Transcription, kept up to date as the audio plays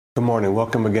Good morning.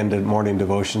 Welcome again to Morning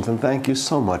Devotions, and thank you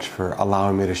so much for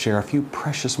allowing me to share a few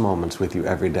precious moments with you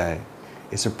every day.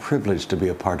 It's a privilege to be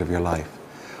a part of your life.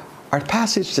 Our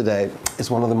passage today is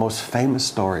one of the most famous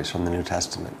stories from the New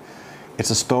Testament. It's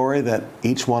a story that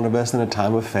each one of us in a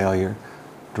time of failure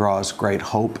draws great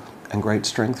hope and great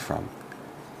strength from.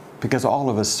 Because all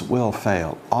of us will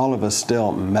fail. All of us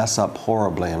still mess up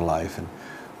horribly in life, and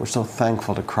we're so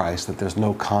thankful to Christ that there's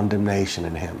no condemnation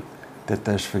in Him, that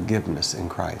there's forgiveness in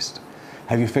Christ.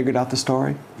 Have you figured out the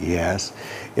story? Yes.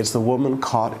 It's the woman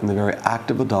caught in the very act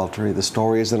of adultery. The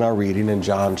story is in our reading in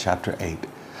John chapter 8.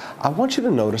 I want you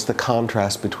to notice the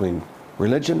contrast between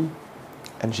religion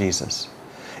and Jesus.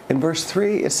 In verse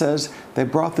 3, it says, they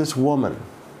brought this woman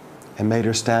and made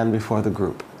her stand before the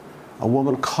group. A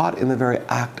woman caught in the very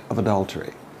act of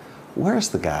adultery. Where's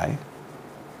the guy?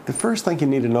 The first thing you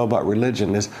need to know about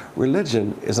religion is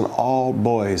an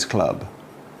all-boys club.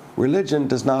 Religion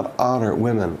does not honor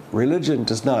women. Religion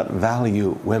does not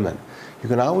value women. You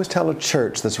can always tell a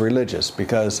church that's religious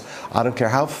because I don't care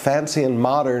how fancy and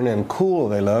modern and cool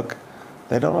they look,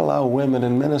 they don't allow women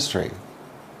in ministry.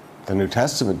 The New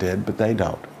Testament did, but they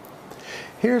don't.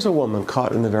 Here's a woman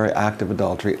caught in the very act of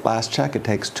adultery. Last check, it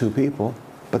takes 2 people,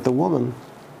 but the woman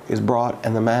is brought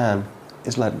and the man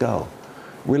is let go.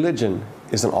 Religion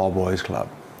is an all-boys club.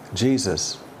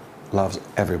 Jesus loves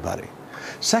everybody.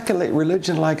 Secondly,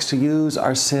 religion likes to use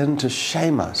our sin to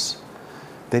shame us.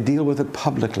 They deal with it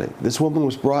publicly. This woman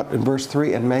was brought in verse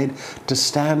 3 and made to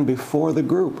stand before the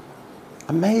group.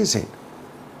 Amazing.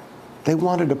 They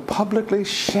wanted to publicly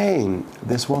shame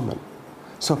this woman.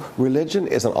 So religion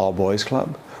is an all-boys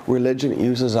club. Religion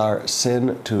uses our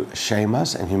sin to shame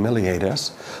us and humiliate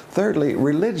us. Thirdly,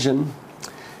 religion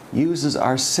uses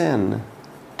our sin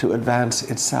to advance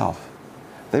itself.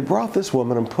 They brought this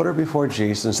woman and put her before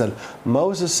Jesus and said,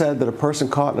 Moses said that a person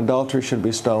caught in adultery should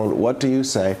be stoned. What do you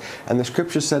say? And the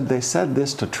scripture said they said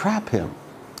this to trap him.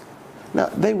 Now,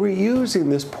 they were using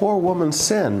this poor woman's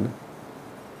sin,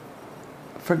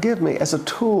 forgive me, as a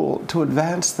tool to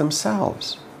advance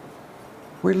themselves.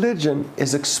 Religion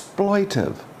is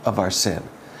exploitive of our sin.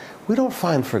 We don't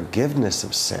find forgiveness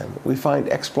of sin. We find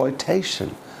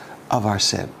exploitation of our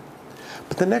sin.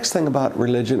 But the next thing about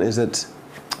religion is it's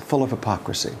full of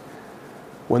hypocrisy.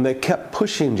 When they kept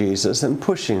pushing Jesus and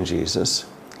pushing Jesus,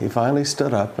 he finally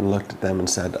stood up and looked at them and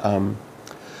said,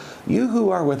 you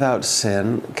who are without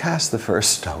sin, cast the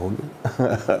first stone.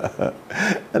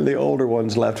 And the older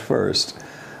ones left first.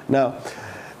 Now,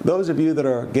 those of you that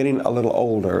are getting a little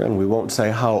older, and we won't say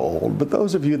how old, but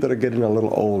those of you that are getting a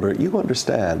little older, you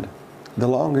understand, the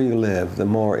longer you live, the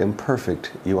more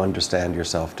imperfect you understand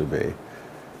yourself to be.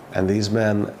 And these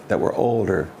men that were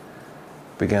older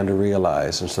began to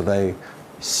realize, and so they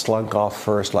slunk off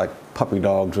first like puppy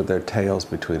dogs with their tails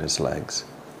between its legs.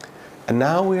 And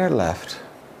now we are left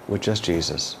with just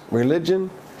Jesus.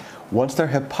 Religion, once their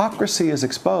hypocrisy is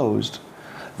exposed,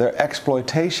 their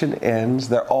exploitation ends,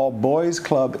 their all-boys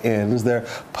club ends, their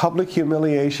public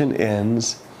humiliation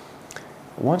ends.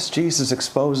 Once Jesus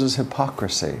exposes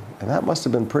hypocrisy, and that must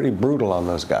have been pretty brutal on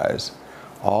those guys,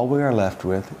 all we are left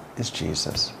with is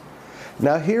Jesus.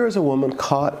 Now here is a woman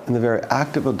caught in the very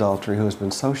act of adultery who has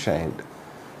been so shamed,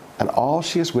 and all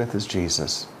she is with is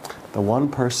Jesus, the one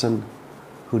person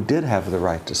who did have the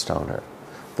right to stone her,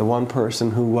 the one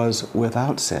person who was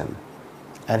without sin.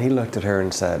 And he looked at her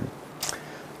and said,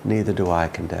 neither do I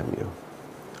condemn you.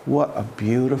 What a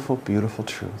beautiful, beautiful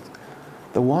truth.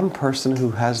 The one person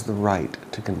who has the right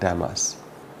to condemn us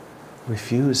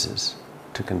refuses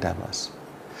to condemn us.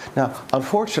 Now,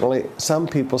 unfortunately, some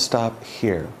people stop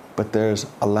here. But there's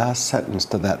a last sentence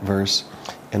to that verse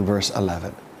in verse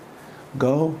 11.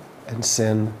 Go and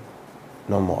sin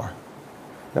no more.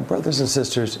 Now, brothers and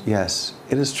sisters, yes,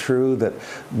 it is true that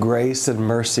grace and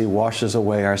mercy washes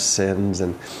away our sins,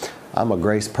 and I'm a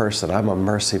grace person, I'm a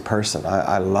mercy person,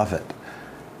 I love it.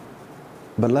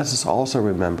 But let us also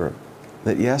remember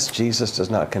that yes, Jesus does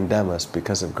not condemn us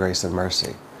because of grace and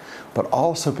mercy, but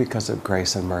also because of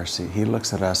grace and mercy. He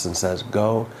looks at us and says,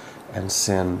 go and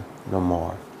sin no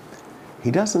more. He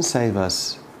doesn't save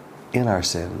us in our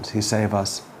sins. He saves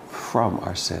us from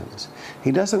our sins.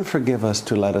 He doesn't forgive us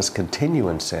to let us continue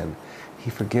in sin. He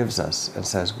forgives us and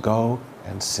says, go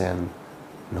and sin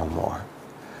no more.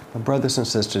 Now, brothers and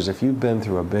sisters, if you've been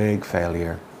through a big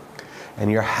failure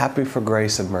and you're happy for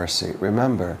grace and mercy,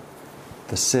 remember,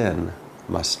 the sin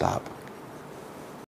must stop.